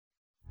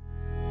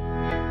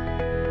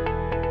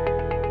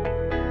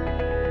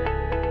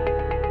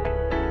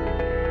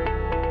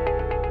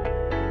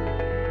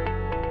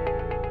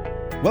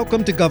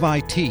Welcome to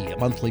GovIT, a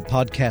monthly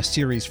podcast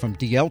series from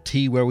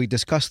DLT where we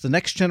discuss the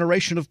next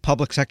generation of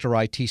public sector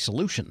IT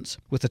solutions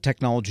with the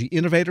technology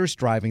innovators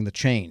driving the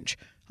change.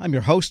 I'm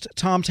your host,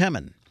 Tom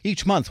Temin.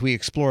 Each month we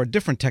explore a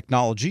different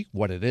technology,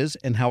 what it is,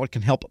 and how it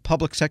can help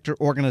public sector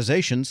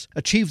organizations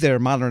achieve their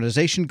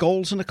modernization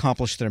goals and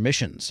accomplish their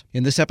missions.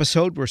 In this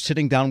episode, we're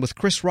sitting down with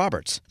Chris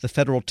Roberts, the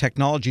Federal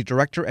Technology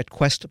Director at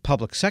Quest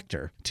Public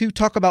Sector, to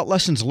talk about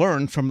lessons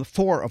learned from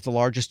 4 of the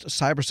largest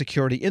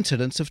cybersecurity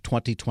incidents of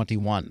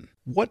 2021.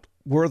 What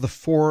were the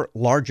 4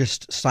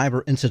 largest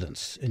cyber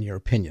incidents, in your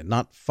opinion?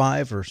 Not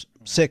 5 or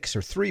 6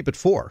 or 3, but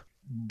 4.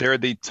 They're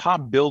the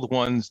top billed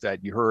ones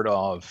that you heard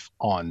of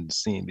on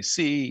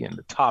CNBC and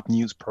the top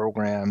news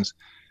programs.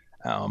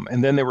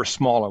 And then there were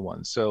smaller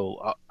ones.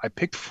 So I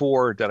picked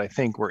 4 that I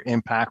think were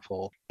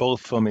impactful,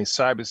 both from a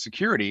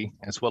cybersecurity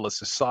as well as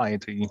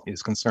society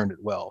is concerned as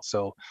well.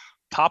 So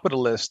top of the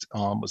list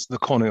was the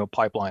Colonial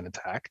Pipeline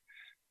attack,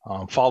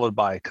 followed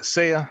by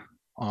Kaseya,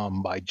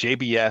 by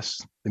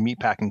JBS, the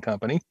meatpacking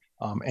company,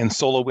 and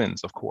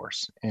SolarWinds, of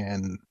course.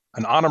 And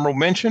an honorable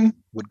mention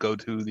would go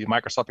to the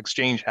Microsoft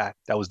Exchange hack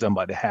that was done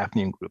by the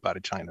Hafnium Group out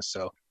of China.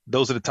 So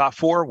those are the top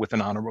 4 with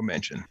an honorable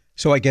mention.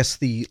 So I guess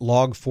the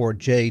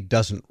Log4j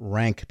doesn't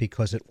rank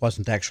because it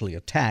wasn't actually an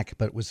attack,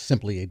 but it was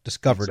simply a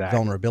discovered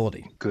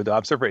vulnerability. Good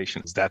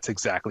observations. That's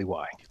exactly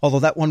why.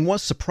 Although that one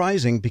was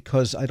surprising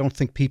because I don't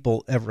think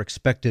people ever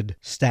expected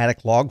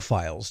static log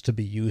files to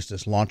be used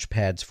as launch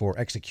pads for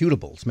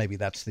executables. Maybe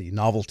that's the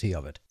novelty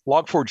of it.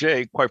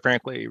 Log4j, quite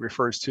frankly,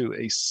 refers to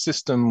a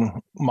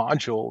system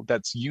module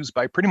that's used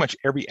by pretty much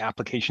every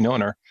application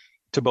owner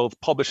to both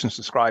publish and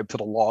subscribe to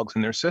the logs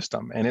in their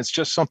system. And it's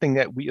just something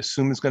that we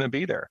assume is going to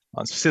be there.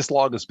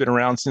 Syslog has been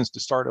around since the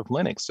start of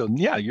Linux. So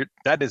yeah,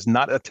 that is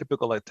not a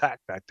typical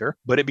attack vector,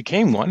 but it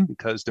became one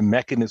because the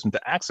mechanism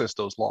to access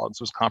those logs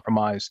was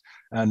compromised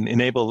and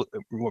enabled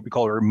what we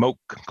call a remote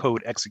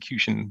code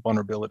execution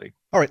vulnerability.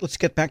 All right, let's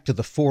get back to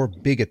the 4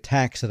 big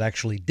attacks that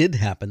actually did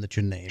happen that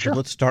you named. Sure.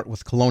 Let's start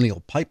with Colonial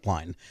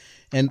Pipeline.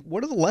 And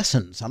what are the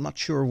lessons? I'm not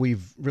sure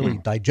we've really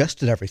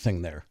digested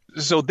everything there.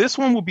 So this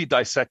one will be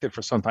dissected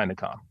for some time to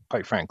come,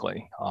 quite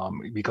frankly,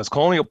 because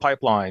Colonial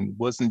Pipeline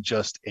wasn't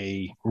just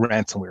a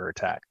ransomware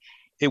attack.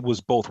 It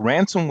was both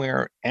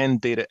ransomware and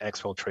data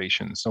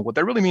exfiltration. So what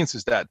that really means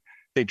is that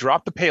they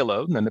dropped the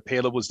payload, and then the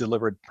payload was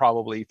delivered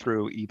probably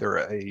through either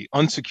a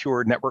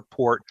unsecured network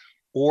port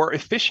or a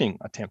phishing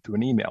attempt through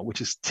an email,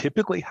 which is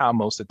typically how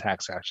most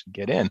attacks actually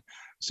get in.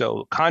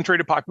 So contrary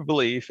to popular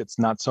belief, it's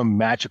not some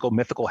magical,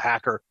 mythical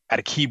hacker at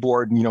a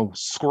keyboard,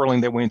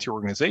 squirreling their way into your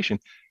organization.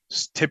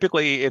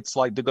 Typically, it's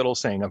like the good old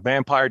saying, a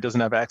vampire doesn't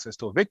have access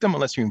to a victim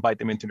unless you invite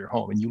them into their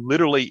home. And you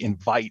literally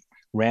invite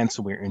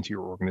ransomware into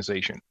your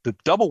organization. The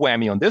double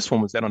whammy on this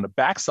one was that on the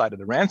backside of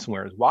the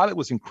ransomware, while it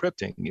was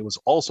encrypting, it was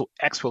also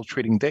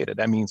exfiltrating data.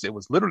 That means it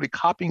was literally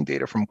copying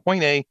data from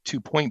point A to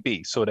point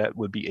B. So that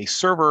would be a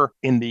server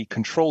in the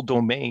control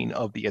domain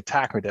of the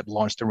attacker that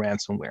launched the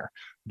ransomware.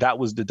 That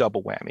was the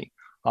double whammy.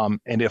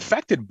 And it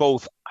affected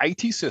both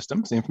IT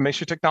systems,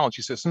 information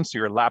technology systems, so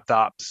your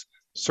laptops,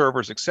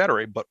 servers, et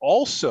cetera, but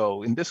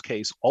also, in this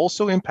case,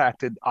 also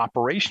impacted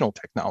operational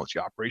technology.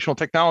 Operational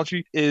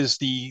technology is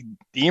the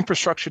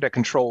infrastructure that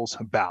controls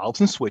valves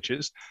and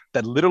switches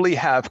that literally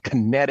have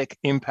kinetic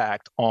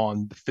impact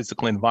on the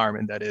physical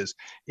environment. That is,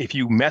 if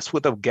you mess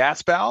with a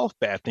gas valve,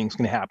 bad things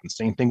can happen.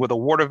 Same thing with a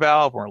water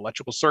valve or an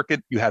electrical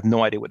circuit. You have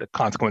no idea what the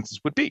consequences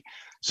would be.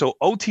 So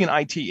OT and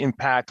IT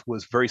impact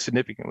was very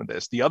significant with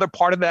this. The other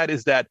part of that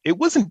is that it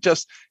wasn't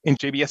just, in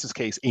JBS's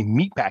case, a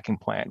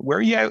meatpacking plant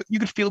where, you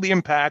could feel the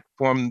impact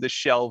from the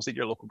shelves at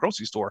your local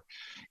grocery store.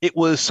 It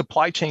was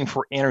supply chain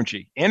for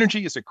energy.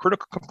 Energy is a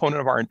critical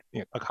component of our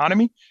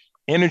economy.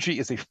 Energy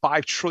is a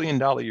 $5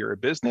 trillion a year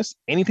business.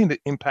 Anything that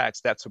impacts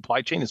that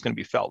supply chain is going to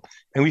be felt.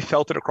 And we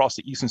felt it across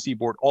the Eastern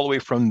Seaboard, all the way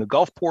from the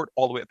Gulfport,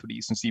 all the way up to the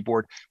Eastern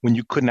Seaboard, when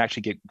you couldn't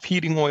actually get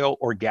heating oil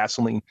or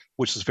gasoline,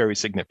 which is very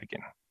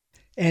significant.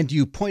 And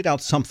you point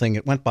out something,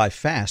 it went by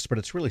fast, but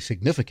it's really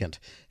significant.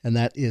 And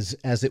that is,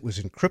 as it was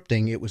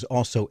encrypting, it was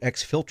also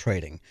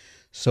exfiltrating.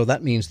 So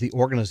that means the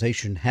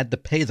organization had to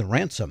pay the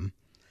ransom,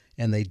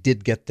 and they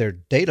did get their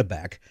data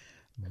back.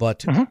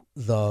 But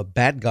the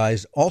bad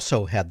guys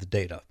also had the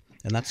data.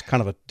 And that's kind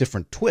of a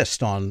different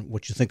twist on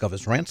what you think of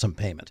as ransom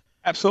payment.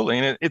 Absolutely.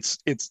 And it's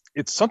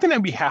something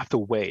that we have to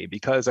weigh,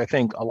 because I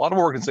think a lot of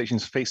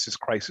organizations face this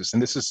crisis.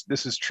 And this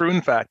is true,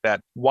 in fact, that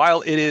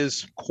while it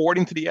is,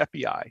 according to the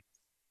FBI,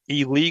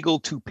 illegal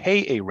to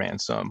pay a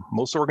ransom,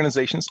 most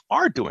organizations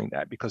are doing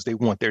that because they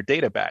want their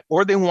data back,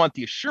 or they want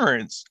the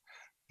assurance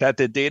that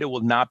the data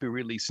will not be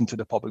released into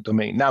the public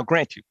domain. Now,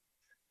 grant you,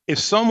 if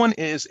someone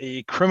is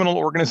a criminal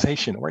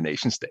organization or a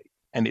nation state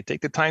and they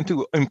take the time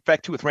to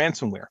infect you with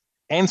ransomware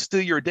and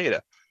steal your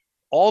data,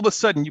 all of a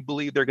sudden you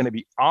believe they're going to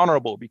be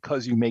honorable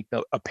because you make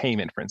a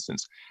payment, for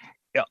instance.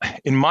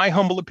 In my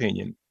humble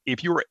opinion,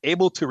 if you were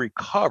able to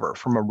recover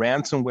from a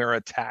ransomware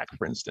attack,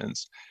 for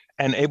instance,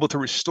 and able to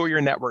restore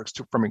your networks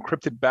from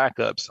encrypted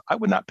backups, I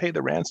would not pay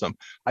the ransom.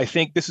 I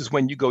think this is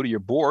when you go to your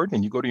board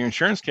and you go to your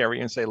insurance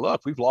carrier and say,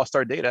 look, we've lost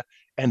our data,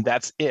 and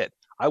that's it.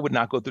 I would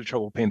not go through the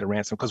trouble of paying the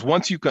ransom, because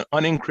once you can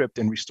unencrypt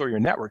and restore your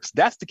networks,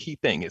 that's the key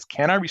thing is,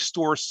 can I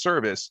restore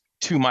service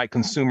to my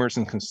consumers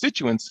and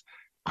constituents?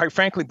 Quite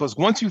frankly, because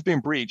once you've been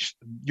breached,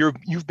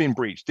 you've been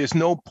breached. There's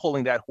no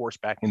pulling that horse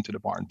back into the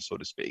barn, so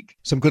to speak.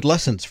 Some good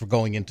lessons for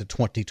going into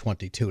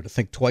 2022, to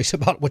think twice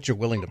about what you're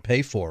willing to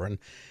pay for. And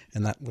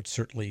that would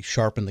certainly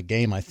sharpen the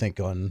game, I think,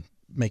 on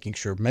making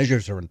sure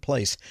measures are in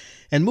place.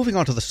 And moving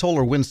on to the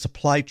SolarWinds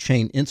supply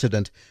chain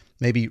incident,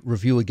 maybe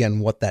review again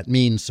what that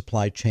means,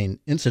 supply chain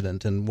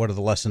incident, and what are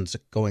the lessons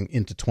going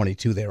into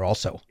 22 there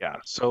also? Yeah,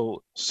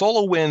 so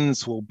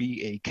SolarWinds will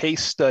be a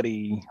case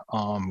study,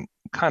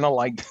 kind of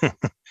like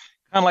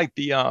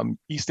the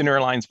Eastern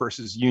Airlines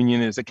versus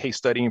Union is a case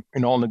study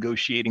in all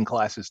negotiating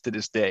classes to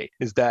this day,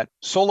 is that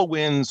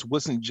SolarWinds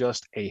wasn't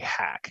just a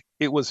hack.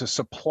 It was a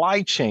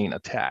supply chain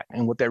attack.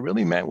 And what that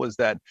really meant was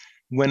that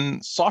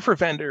when software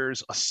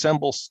vendors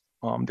assemble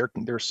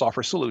their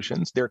software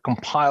solutions, they're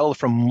compiled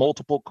from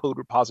multiple code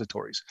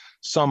repositories.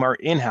 Some are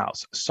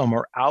in-house, some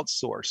are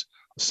outsourced.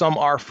 Some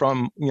are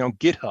from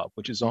GitHub,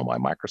 which is owned by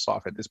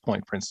Microsoft at this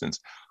point, for instance.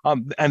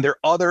 And there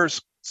are other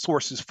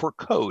sources for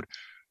code.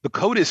 The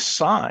code is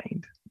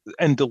signed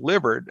and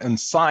delivered and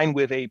signed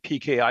with a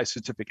PKI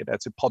certificate.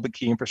 That's a public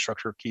key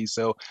infrastructure key.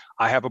 So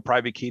I have a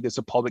private key that's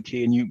a public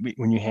key. And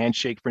when you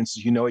handshake, for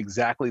instance, you know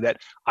exactly that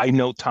I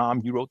know,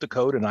 Tom, you wrote the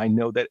code and I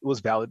know that it was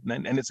valid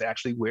and it's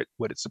actually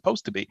what it's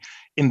supposed to be.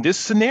 In this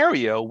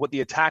scenario, what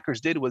the attackers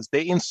did was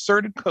they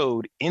inserted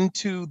code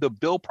into the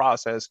build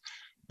process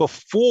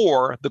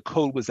before the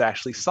code was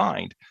actually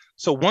signed.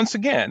 So once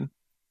again,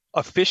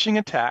 a phishing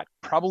attack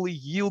probably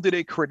yielded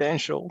a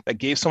credential that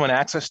gave someone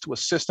access to a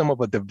system of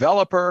a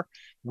developer,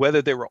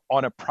 whether they were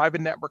on a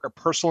private network, a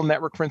personal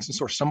network, for instance,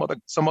 or some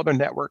other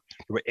network.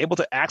 They were able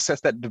to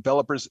access that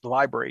developer's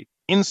library,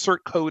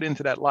 insert code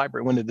into that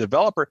library. When the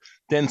developer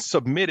then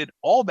submitted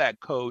all that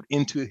code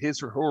into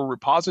his or her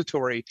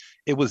repository,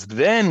 it was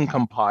then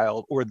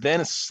compiled or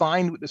then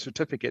signed with the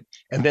certificate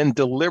and then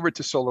delivered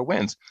to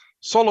SolarWinds.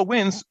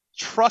 SolarWinds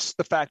trusts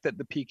the fact that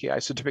the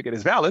PKI certificate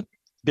is valid,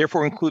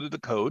 therefore included the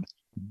code,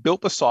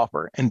 built the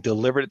software, and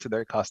delivered it to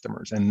their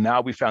customers. And now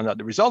we found out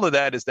the result of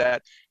that is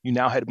that you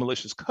now had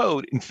malicious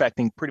code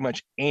infecting pretty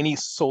much any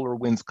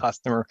SolarWinds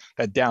customer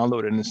that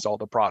downloaded and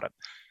installed the product.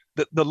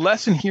 The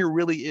lesson here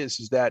really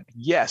is that,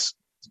 yes,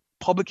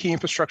 public key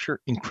infrastructure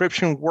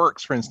encryption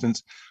works, for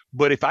instance,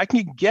 but if I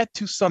can get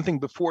to something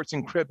before it's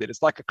encrypted,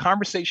 it's like a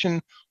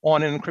conversation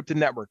on an encrypted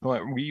network.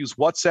 We use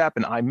WhatsApp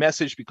and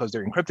iMessage because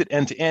they're encrypted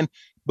end to end.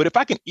 But if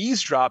I can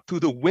eavesdrop through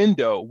the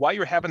window while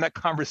you're having that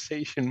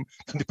conversation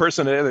to the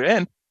person at the other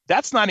end,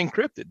 that's not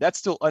encrypted. That's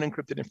still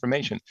unencrypted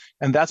information.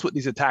 And that's what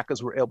these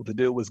attackers were able to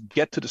do, was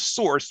get to the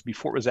source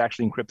before it was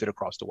actually encrypted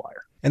across the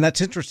wire. And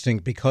that's interesting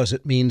because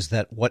it means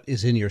that what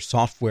is in your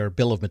software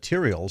bill of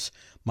materials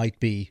might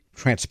be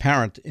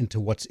transparent into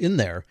what's in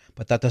there,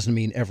 but that doesn't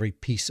mean every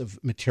piece of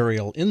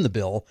material in the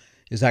bill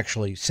is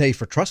actually safe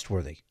or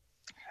trustworthy.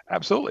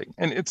 Absolutely.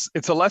 And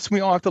it's a lesson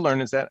we all have to learn,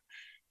 is that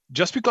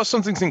just because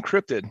something's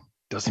encrypted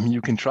doesn't mean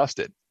you can trust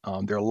it.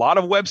 There are a lot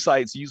of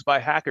websites used by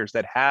hackers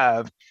that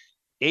have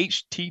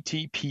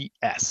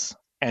HTTPS.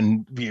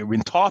 And we've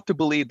been taught to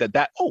believe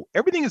that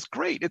everything is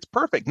great, it's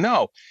perfect.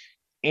 No,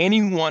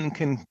 anyone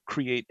can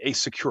create a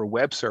secure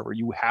web server.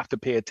 You have to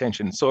pay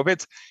attention. So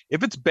if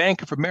it's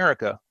Bank of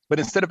America, but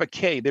instead of a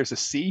K, there's a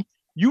C,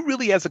 you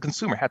really as a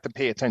consumer have to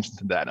pay attention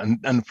to that. And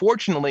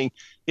unfortunately,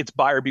 it's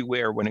buyer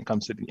beware when it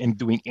comes to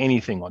doing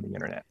anything on the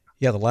internet.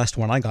 Yeah, the last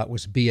one I got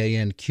was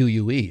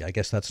BANQUE. I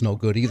guess that's no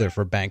good either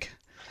for bank.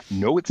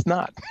 No, it's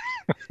not.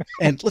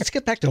 And let's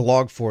get back to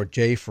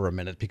Log4j for a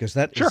minute, because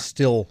that is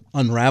still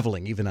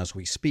unraveling even as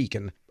we speak.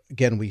 And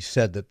again, we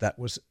said that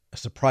was a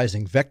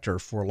surprising vector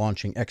for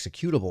launching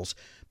executables,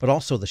 but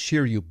also the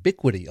sheer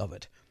ubiquity of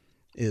it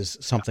is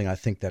something I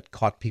think that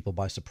caught people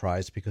by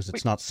surprise, because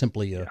it's not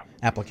simply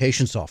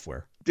application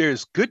software.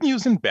 There's good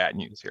news and bad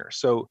news here.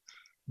 So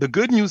the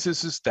good news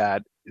is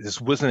that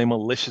this wasn't a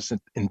malicious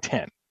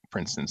intent. For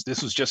instance,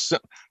 this was just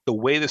the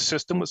way the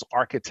system was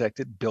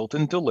architected, built,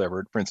 and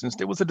delivered. For instance,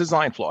 there was a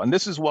design flaw. And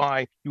this is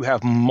why you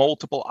have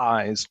multiple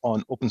eyes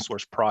on open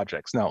source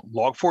projects. Now,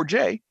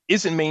 Log4j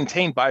isn't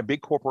maintained by a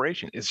big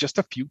corporation. It's just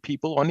a few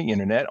people on the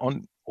internet,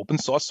 on open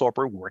source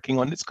software, working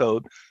on its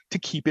code to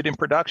keep it in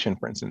production,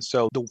 for instance.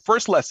 So the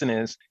first lesson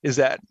is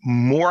that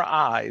more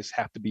eyes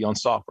have to be on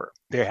software.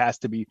 There has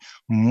to be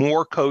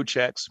more code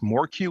checks,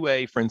 more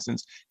QA, for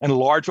instance, and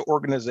larger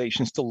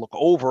organizations to look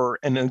over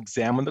and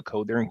examine the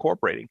code they're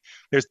incorporating.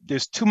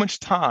 There's too much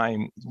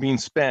time being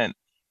spent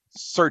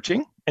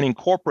searching and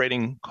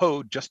incorporating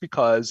code just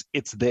because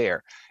it's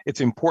there.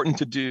 It's important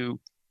to do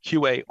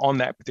QA on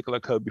that particular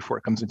code before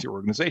it comes into your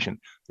organization.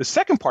 The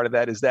second part of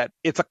that is that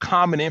it's a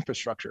common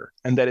infrastructure.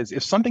 And that is,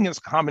 if something is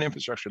common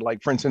infrastructure,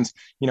 like for instance,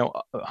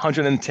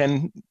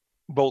 110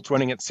 volts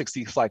running at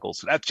 60 cycles,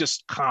 so that's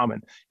just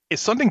common. If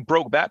something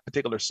broke that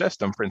particular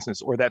system, for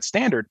instance, or that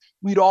standard,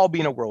 we'd all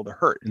be in a world of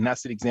hurt. And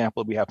that's the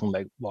example we have from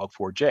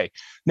Log4j.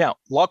 Now,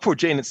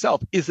 Log4j in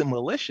itself isn't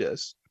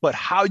malicious, but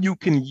how you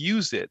can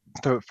use it.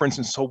 For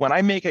instance, so when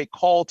I make a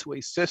call to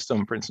a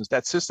system, for instance,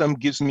 that system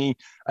gives me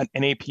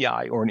an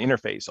API or an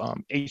interface.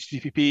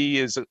 HTTP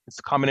it's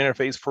a common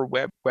interface for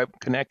web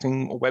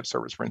connecting a web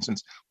service, for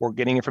instance, or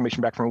getting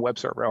information back from a web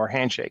server or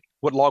handshake.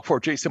 What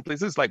Log4j simply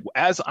is like,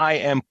 as I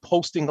am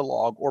posting a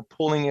log or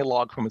pulling a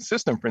log from a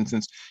system, for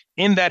instance,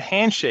 in that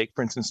handshake,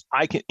 for instance,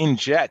 I can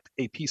inject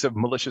a piece of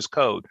malicious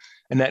code,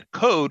 and that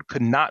code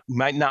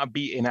might not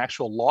be an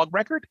actual log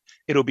record.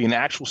 It'll be an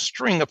actual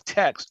string of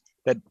text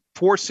that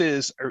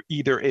forces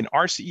either an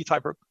RCE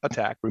type of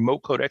attack, remote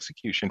code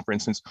execution, for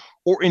instance,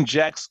 or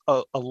injects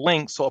a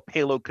link so a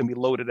payload can be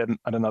loaded at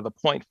another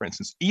point, for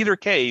instance. Either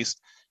case,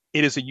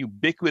 it is a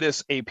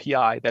ubiquitous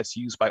API that's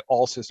used by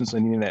all systems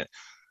on the internet.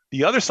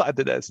 The other side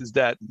to this is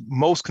that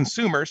most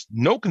consumers,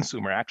 no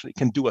consumer actually,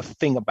 can do a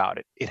thing about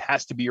it. It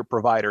has to be your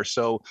provider.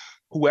 So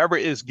whoever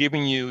is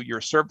giving you your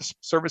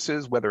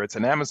services, whether it's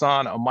an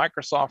Amazon, a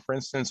Microsoft, for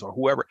instance, or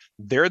whoever,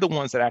 they're the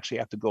ones that actually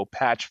have to go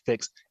patch,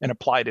 fix, and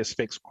apply this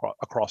fix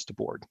across the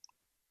board.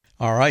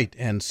 All right.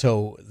 And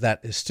so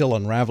that is still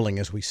unraveling,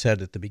 as we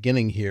said at the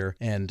beginning here.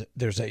 And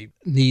there's a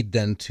need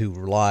then to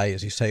rely,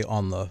 as you say,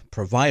 on the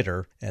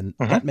provider. And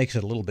that makes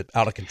it a little bit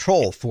out of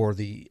control for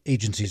the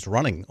agencies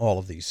running all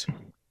of these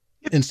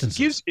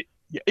instances.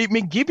 It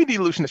may give you the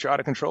illusion that you're out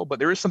of control, but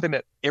there is something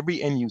that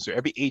every end user,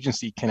 every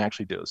agency can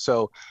actually do.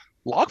 So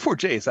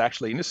Log4j is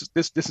actually, and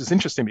this is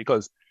interesting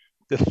because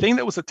the thing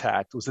that was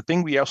attacked was the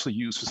thing we also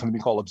use for something we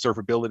call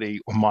observability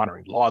or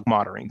monitoring, log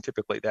monitoring,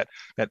 typically that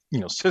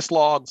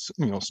syslogs,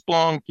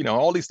 Splunk,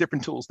 all these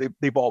different tools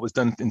they've always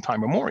done in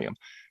time memoriam.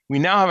 We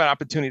now have an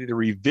opportunity to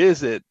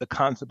revisit the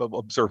concept of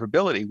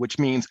observability, which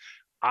means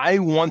I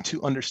want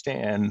to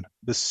understand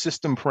the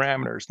system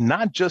parameters,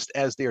 not just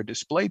as they are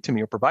displayed to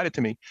me or provided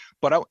to me,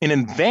 but in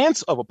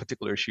advance of a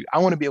particular issue. I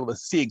want to be able to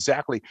see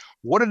exactly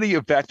what are the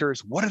vectors,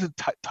 what are the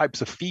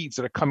types of feeds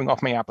that are coming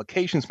off my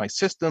applications, my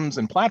systems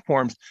and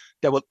platforms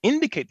that will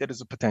indicate that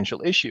there's a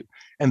potential issue.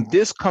 And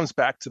this comes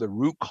back to the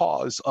root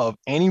cause of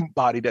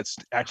anybody that's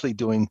actually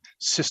doing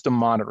system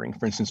monitoring,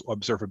 for instance, or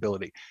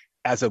observability.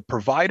 As a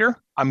provider,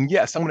 I'm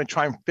going to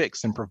try and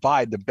fix and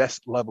provide the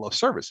best level of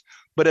service.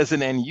 But as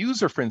an end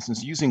user, for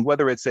instance, using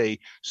whether it's a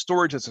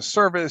storage as a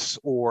service,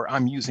 or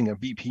I'm using a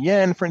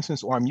VPN, for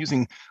instance, or I'm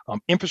using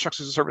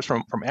infrastructure as a service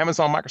from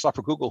Amazon, Microsoft,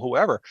 or Google,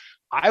 whoever,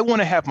 I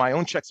want to have my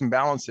own checks and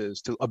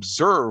balances to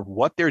observe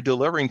what they're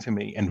delivering to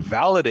me and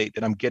validate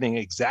that I'm getting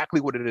exactly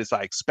what it is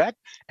I expect,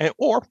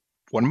 or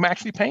what I'm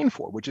actually paying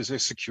for, which is a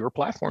secure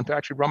platform to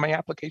actually run my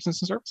applications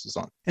and services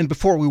on. And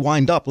before we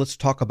wind up, let's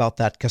talk about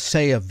that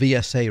Kaseya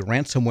VSA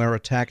ransomware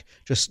attack.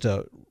 Just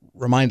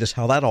remind us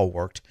how that all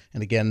worked.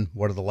 And again,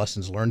 what are the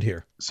lessons learned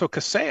here? So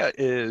Kaseya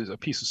is a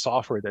piece of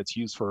software that's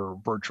used for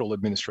virtual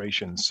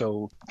administration.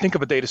 So think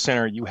of a data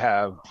center, you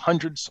have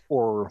hundreds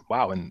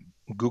in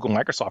Google,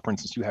 Microsoft, for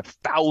instance, you have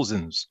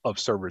thousands of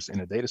servers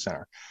in a data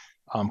center.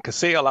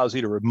 Kaseya allows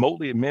you to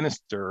remotely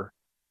administer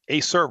a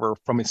server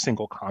from a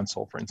single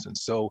console, for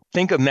instance. So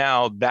think of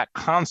now that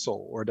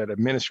console or that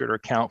administrator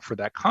account for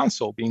that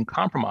console being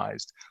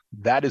compromised.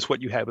 That is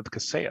what you have with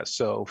Kaseya.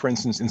 So for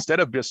instance, instead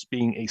of just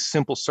being a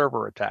simple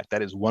server attack,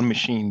 that is one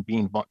machine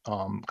being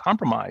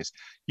compromised,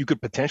 you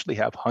could potentially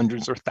have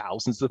hundreds or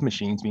thousands of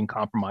machines being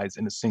compromised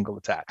in a single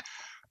attack.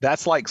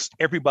 That's like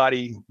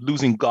everybody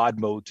losing God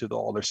mode to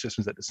all their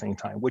systems at the same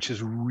time, which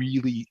is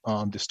really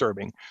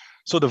disturbing.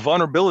 So the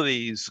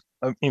vulnerabilities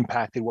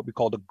impacted what we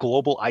call the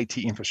global IT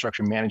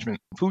infrastructure management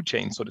food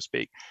chain, so to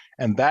speak.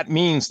 And that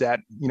means that,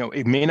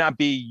 it may not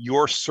be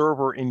your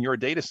server in your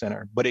data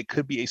center, but it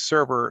could be a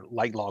server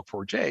like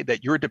Log4j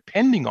that you're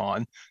depending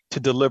on to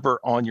deliver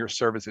on your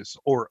services,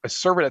 or a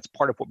server that's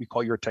part of what we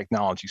call your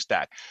technology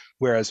stack.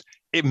 Whereas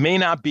it may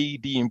not be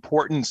the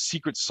important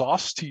secret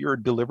sauce to your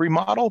delivery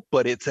model,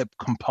 but it's a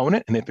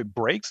component. And if it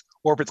breaks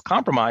or if it's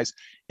compromised,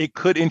 it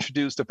could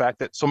introduce the fact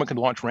that someone can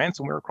launch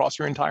ransomware across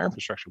your entire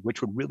infrastructure, which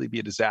would really be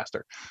a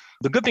disaster.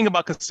 The good thing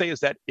about Kaseya is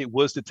that it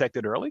was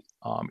detected early.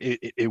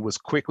 It was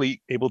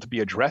quickly able to be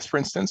addressed, for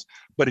instance,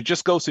 but it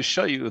just goes to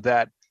show you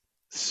that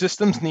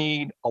systems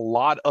need a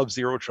lot of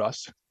zero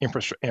trust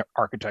infrastructure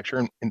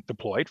architecture and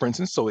deployed, for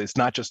instance. So it's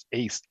not just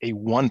a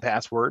one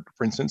password,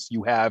 for instance.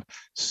 You have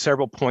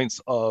several points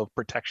of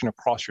protection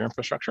across your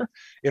infrastructure.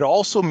 It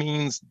also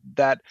means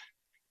that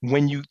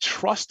when you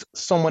trust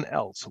someone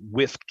else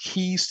with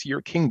keys to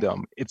your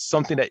kingdom, it's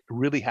something that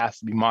really has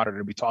to be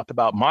monitored. We talked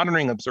about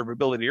monitoring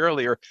observability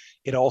earlier.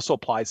 It also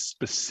applies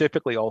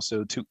specifically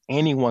also to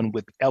anyone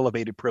with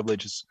elevated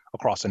privileges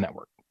across the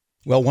network.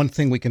 Well, one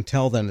thing we can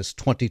tell then is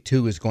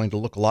 22 is going to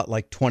look a lot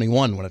like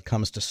 21 when it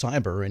comes to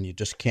cyber, and you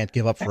just can't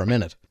give up for a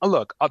minute.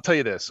 Look, I'll tell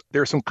you this.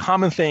 There are some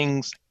common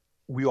things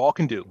we all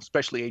can do,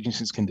 especially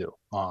agencies can do.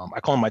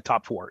 I call them my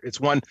top four. It's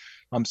one,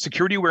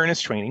 security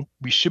awareness training.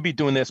 We should be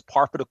doing this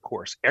par for the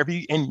course.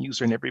 Every end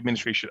user and every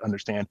administrator should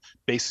understand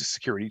basic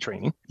security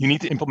training. You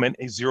need to implement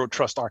a zero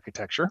trust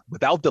architecture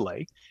without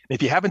delay. And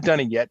if you haven't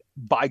done it yet,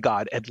 by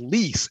God, at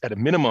least at a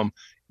minimum,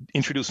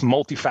 introduce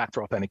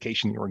multi-factor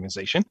authentication in your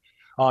organization.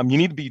 You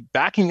need to be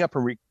backing up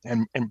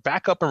and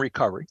backup and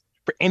recovery.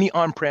 for any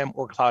on-prem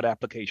or cloud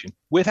application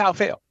without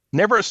fail.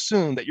 Never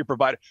assume that your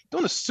provider,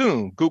 don't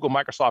assume Google,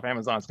 Microsoft,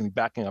 Amazon is going to be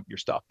backing up your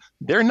stuff.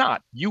 They're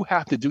not. You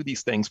have to do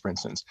these things, for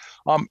instance.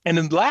 And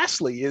then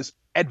lastly is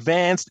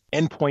advanced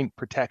endpoint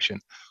protection.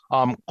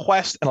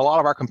 Quest and a lot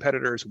of our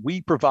competitors,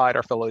 we provide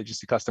our fellow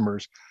agency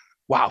customers,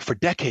 for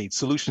decades,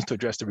 solutions to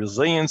address the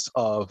resilience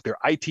of their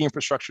IT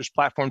infrastructures,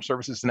 platform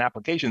services, and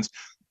applications.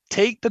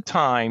 Take the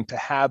time to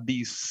have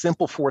these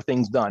simple 4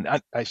 things done.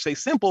 I say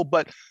simple,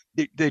 but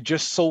they're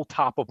just so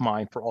top of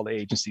mind for all the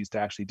agencies to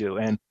actually do.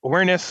 And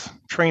awareness,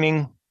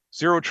 training,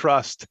 zero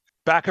trust,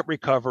 backup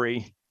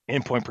recovery,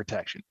 endpoint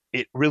protection.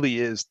 It really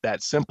is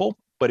that simple.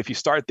 But if you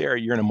start there,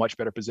 you're in a much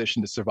better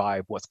position to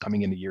survive what's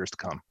coming in the years to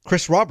come.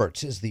 Chris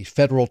Roberts is the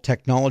Federal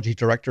Technology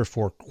Director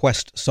for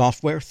Quest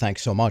Software.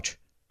 Thanks so much.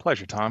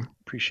 Pleasure, Tom.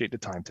 Appreciate the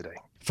time today.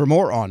 For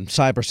more on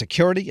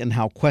cybersecurity and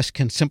how Quest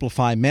can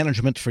simplify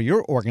management for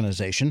your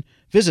organization,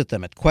 visit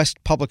them at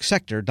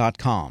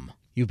questpublicsector.com.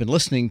 You've been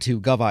listening to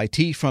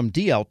GovIT from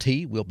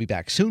DLT. We'll be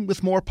back soon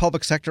with more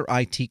public sector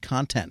IT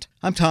content.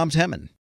 I'm Tom Temin.